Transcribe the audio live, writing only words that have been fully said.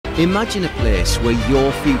Imagine a place where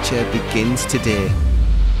your future begins today.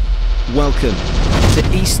 Welcome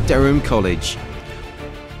to East Durham College.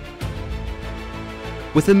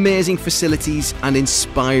 With amazing facilities and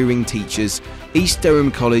inspiring teachers, East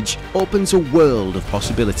Durham College opens a world of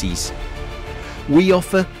possibilities. We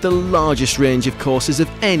offer the largest range of courses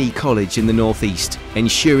of any college in the North East,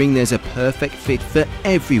 ensuring there's a perfect fit for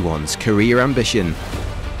everyone's career ambition.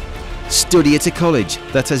 Study at a college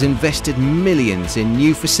that has invested millions in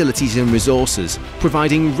new facilities and resources,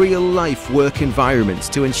 providing real-life work environments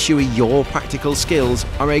to ensure your practical skills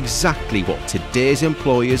are exactly what today's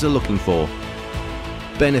employers are looking for.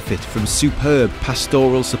 Benefit from superb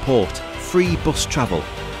pastoral support, free bus travel,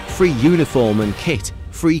 free uniform and kit,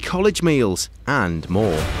 free college meals and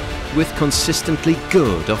more. With consistently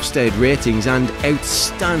good Ofsted ratings and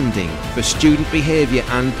outstanding for student behaviour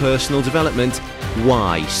and personal development,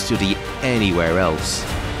 why study anywhere else?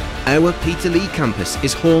 Our Peterlee campus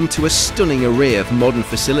is home to a stunning array of modern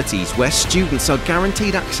facilities where students are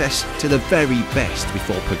guaranteed access to the very best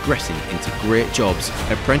before progressing into great jobs,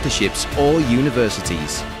 apprenticeships or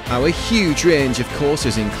universities. Our huge range of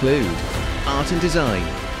courses include art and design,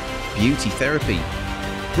 beauty therapy,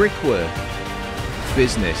 brickwork,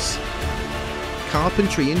 business,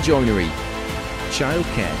 carpentry and joinery,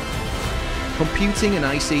 childcare, computing and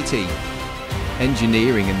ICT,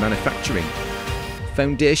 engineering and manufacturing,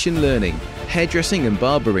 foundation learning, hairdressing and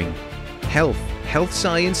barbering, health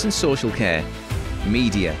science and social care,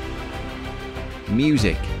 media,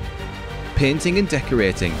 music, painting and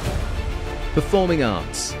decorating, performing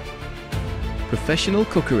arts, professional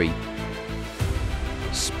cookery,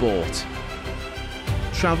 sport,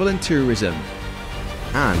 travel and tourism,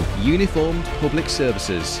 and uniformed public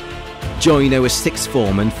services. Join our sixth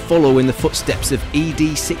form and follow in the footsteps of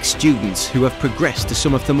ED6 students who have progressed to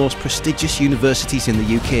some of the most prestigious universities in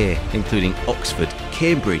the UK, including Oxford,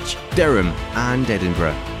 Cambridge, Durham and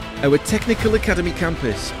Edinburgh. Our Technical Academy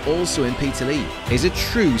campus, also in Peterlee, is a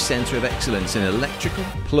true centre of excellence in electrical,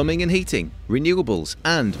 plumbing and heating, renewables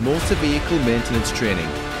and motor vehicle maintenance training,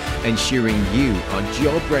 ensuring you are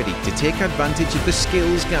job ready to take advantage of the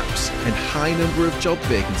skills gaps and high number of job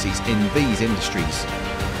vacancies in these industries.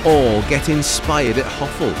 Or get inspired at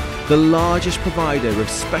Houghall, the largest provider of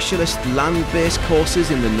specialist land-based courses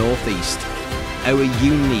in the North East. Our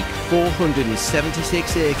unique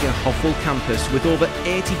 476-acre Houghall campus with over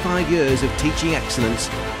 85 years of teaching excellence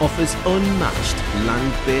offers unmatched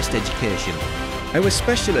land-based education. Our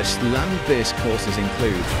specialist land-based courses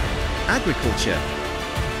include agriculture,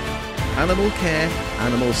 animal care,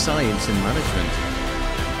 animal science and management,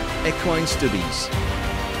 equine studies,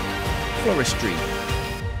 forestry,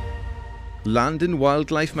 land and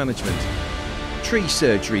wildlife management, tree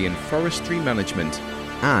surgery and forestry management,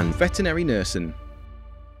 and veterinary nursing.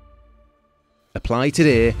 Apply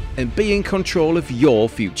today and be in control of your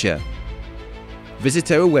future. Visit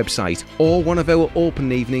our website or one of our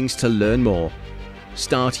open evenings to learn more.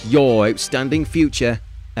 Start your outstanding future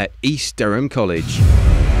at East Durham College.